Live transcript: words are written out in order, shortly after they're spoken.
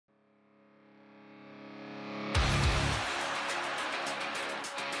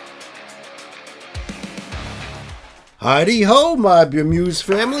Heidi ho, my Bemuse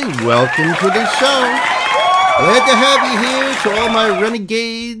family. Welcome to the show. Glad to have you here. To all my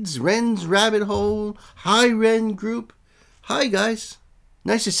renegades, Ren's Rabbit Hole, Hi Ren group. Hi guys.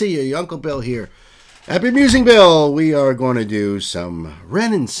 Nice to see you. Your Uncle Bill here. At BemusingBill, we are going to do some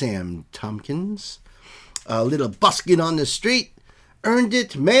Ren and Sam Tompkins. A little busking on the street. Earned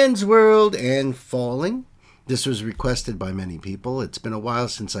it, Man's World, and Falling. This was requested by many people. It's been a while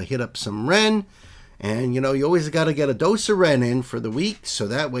since I hit up some Ren. And, you know, you always got to get a dose of Ren in for the week, so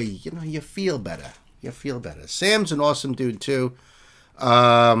that way, you know, you feel better. You feel better. Sam's an awesome dude, too.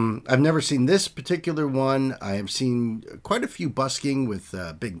 I've never seen this particular one. I have seen quite a few busking with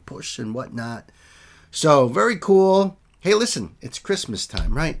Big Push and whatnot. So, very cool. Hey, listen, it's Christmas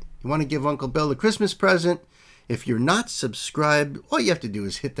time, right? You want to give Uncle Bill a Christmas present? If you're not subscribed, all you have to do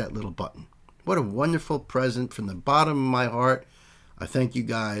is hit that little button. What a wonderful present from the bottom of my heart. I thank you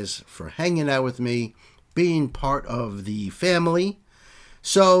guys for hanging out with me, being part of the family.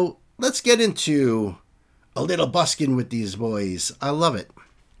 So let's get into a little busking with these boys. I love it.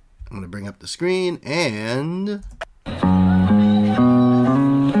 I'm going to bring up the screen and...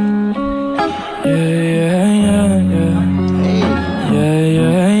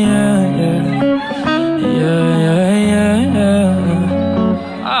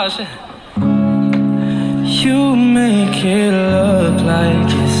 You make it look like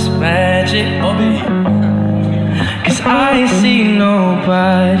it's magic, cause I see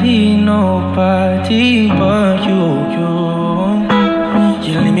nobody but you.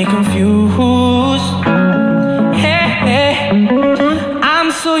 You leave me confused. Hey,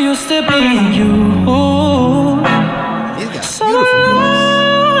 I'm so used to being you. He's got a beautiful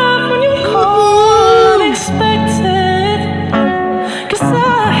voice. When you call unexpected, cause I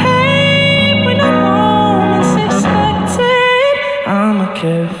hate when I'm always expected. I'ma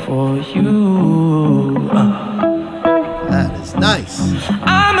care for you. That is nice.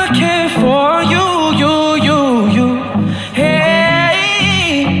 I'ma care for you.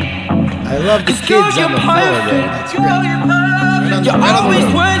 Hey, I love the kids on the floor there. That's great. You're always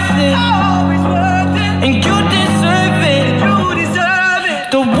worth it, and you deserve it.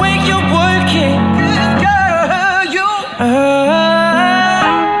 The way you're working, girl, you earned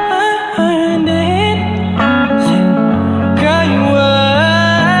it. Girl, you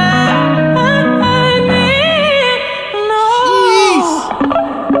earned it. No,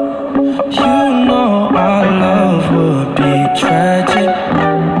 you know our love would be tragic.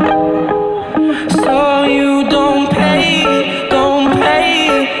 So you don't pay no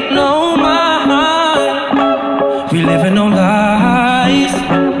mind. We living on lies.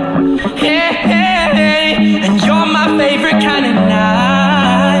 Hey, and you're my favorite kind of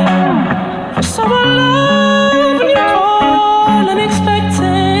night. So I love when you call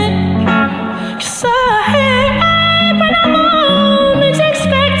unexpected, cause I hate when I'm always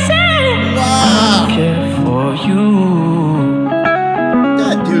expected. Wow. I care for you.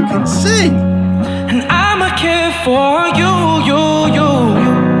 That dude can sing. And I'ma care for you.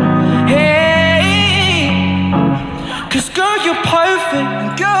 Hey, cause girl, you're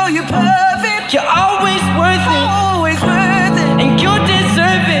perfect. You're always worth it. And you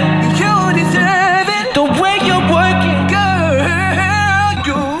deserve it. The way you're working, girl,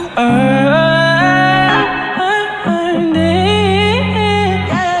 you earned it.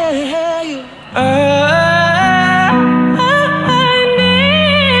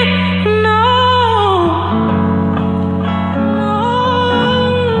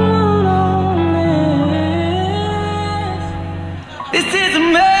 This is a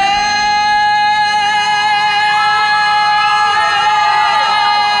man.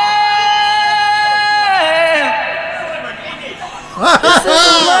 This is a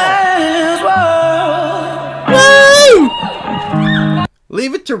man's world. Woo!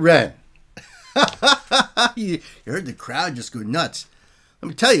 Leave it to Ren. You heard the crowd just go nuts. Let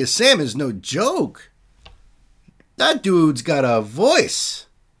me tell you, Sam is no joke. That dude's got a voice.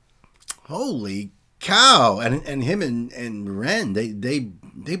 Holy cow. And him and Ren, they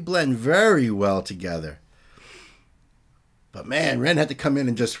blend very well together. But man, Ren had to come in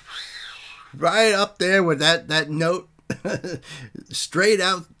and just right up there with that note straight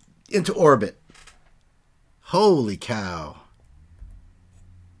out into orbit. Holy cow.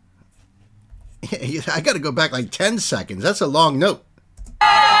 I got to go back like 10 seconds. That's a long note.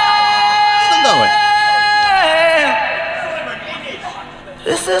 Still going.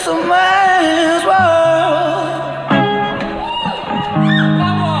 This is a man's world.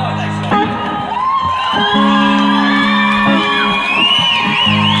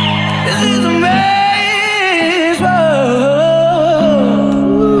 This is a man's world.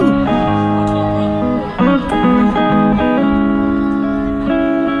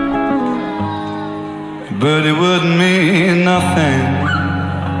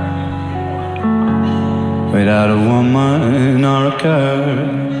 without a woman or a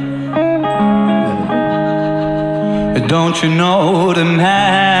girl. Don't you know the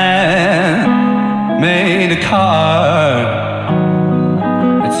man made a card,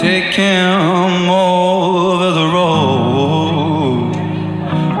 take him over the road.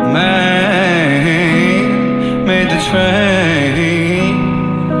 Man made the train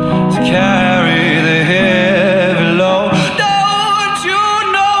to carry the heavy load. Don't you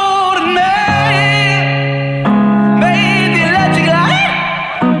know the man made the electric light,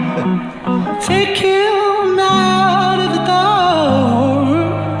 take him out of the door.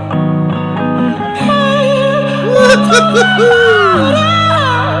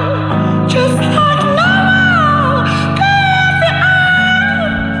 Just like no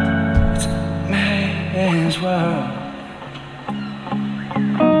it's a man's world.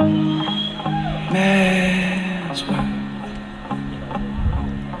 Man's world.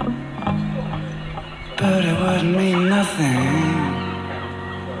 But it wouldn't mean nothing.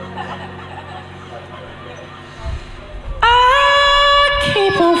 I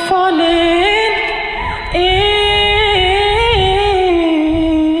keep on falling in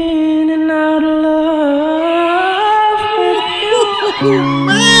and out of love with you.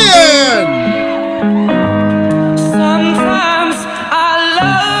 Man! Sometimes I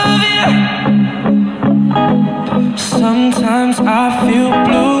love you, sometimes I feel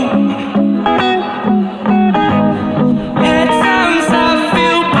blue. At times I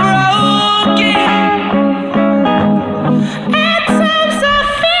feel broken, at times I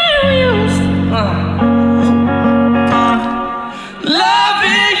feel used.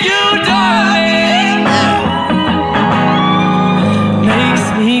 Loving you, darling, makes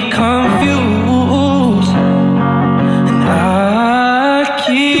me confused, and I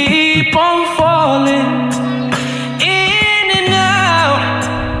keep on falling in and out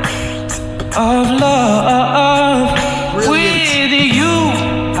of love with you.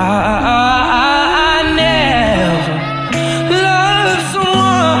 I never loved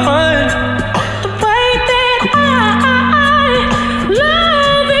someone the way that I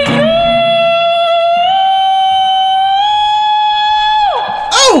love you.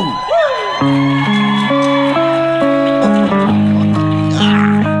 Oh!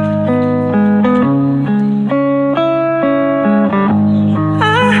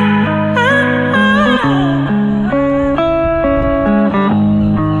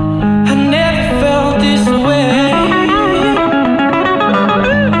 I never felt this way.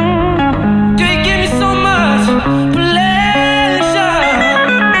 Do you give me so much pleasure?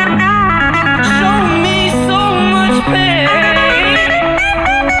 Show me so much pain.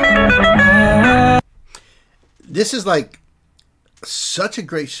 This is like such a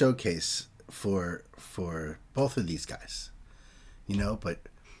great showcase for both of these guys, you know. But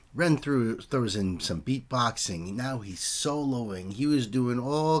Ren throws in some beatboxing. Now he's soloing. He was doing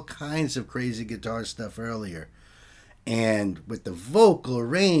all kinds of crazy guitar stuff earlier, and with the vocal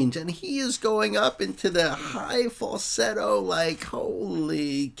range, and he is going up into the high falsetto. Like,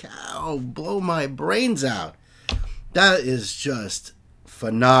 holy cow, blow my brains out. That is just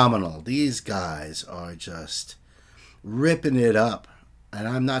phenomenal. These guys are just ripping it up, and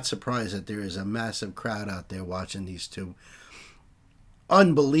I'm not surprised that there is a massive crowd out there watching these two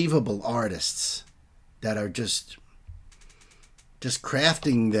unbelievable artists that are just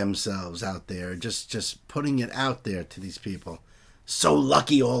crafting themselves out there, just putting it out there to these people. So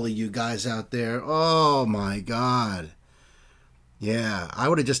lucky, all of you guys out there. Oh my God. Yeah, I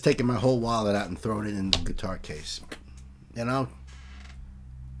would have just taken my whole wallet out and thrown it in the guitar case. You know?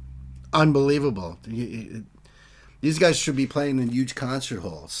 Unbelievable. These guys should be playing in huge concert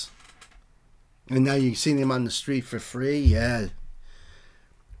halls. And now you're seeing them on the street for free? Yeah.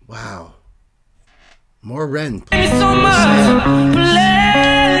 Wow. More Ren, please. So much pleasure.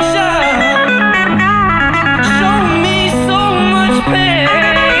 Show me so much pain.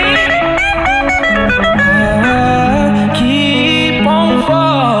 I keep on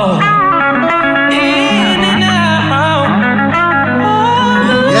falling in and out.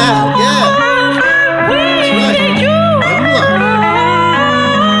 Yeah, yeah. That's right. Give 'em love.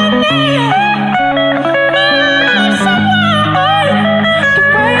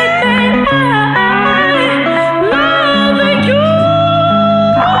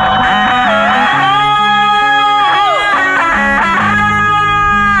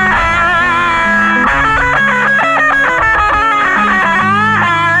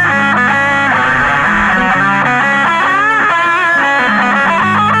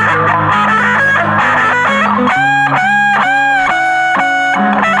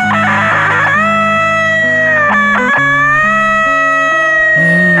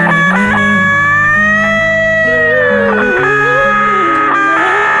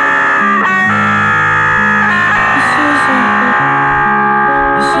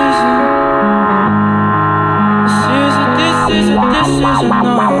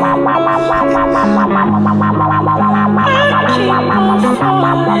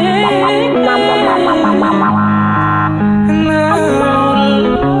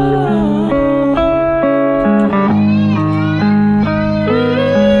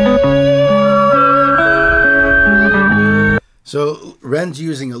 So Ren's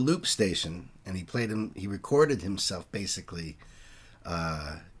using a loop station, and he recorded himself basically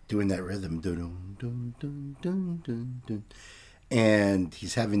doing that rhythm, dun, dun, dun, dun, dun, dun. And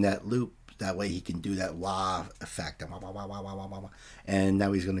he's having that loop. That way he can do that wah effect, wah, wah, wah, wah, wah, wah, wah. And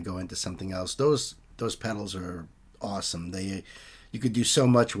now he's going to go into something else. Those pedals are awesome. You could do so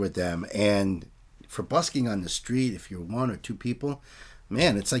much with them. And for busking on the street, if you're one or two people,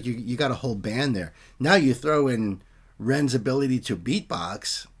 man, it's like you got a whole band there. Now you throw in Ren's ability to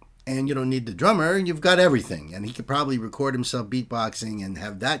beatbox, and you don't need the drummer, and you've got everything. And he could probably record himself beatboxing and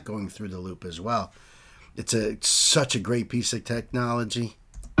have that going through the loop as well. It's such a great piece of technology.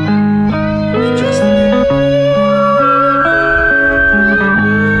 Just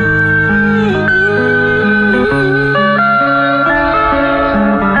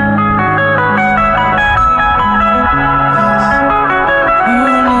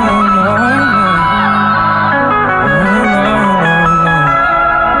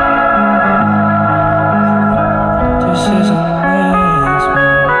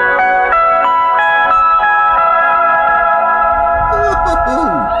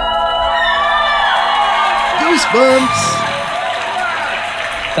Goosebumps.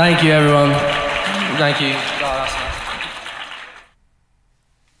 Thank you, everyone. Thank you. Oh, that's nice.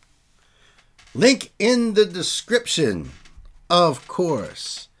 Link in the description, of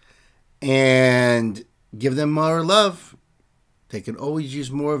course. And give them more love. They can always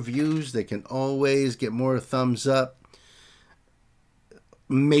use more views. They can always get more thumbs up.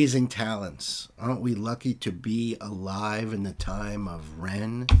 Amazing talents. Aren't we lucky to be alive in the time of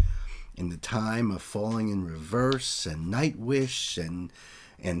Ren? In the time of Falling in Reverse and Nightwish and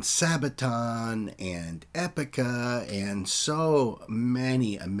Sabaton and Epica and so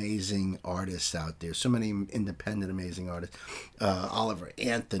many amazing artists out there. So many independent amazing artists. Oliver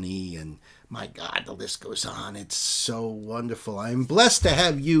Anthony, and my God, the list goes on. It's so wonderful. I'm blessed to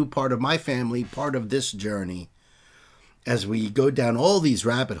have you part of my family, part of this journey as we go down all these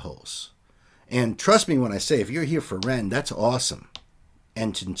rabbit holes. And trust me when I say, if you're here for Ren, that's awesome.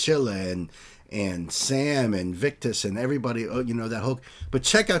 And Chinchilla and Sam and Victus and everybody, you know, that whole. But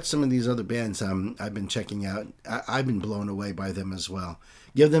check out some of these other bands I've been checking out. I've been blown away by them as well.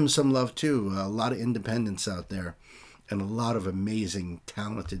 Give them some love too. A lot of independents out there and a lot of amazing,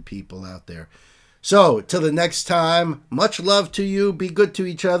 talented people out there. So, till the next time, much love to you. Be good to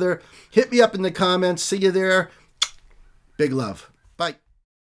each other. Hit me up in the comments. See you there. Big love.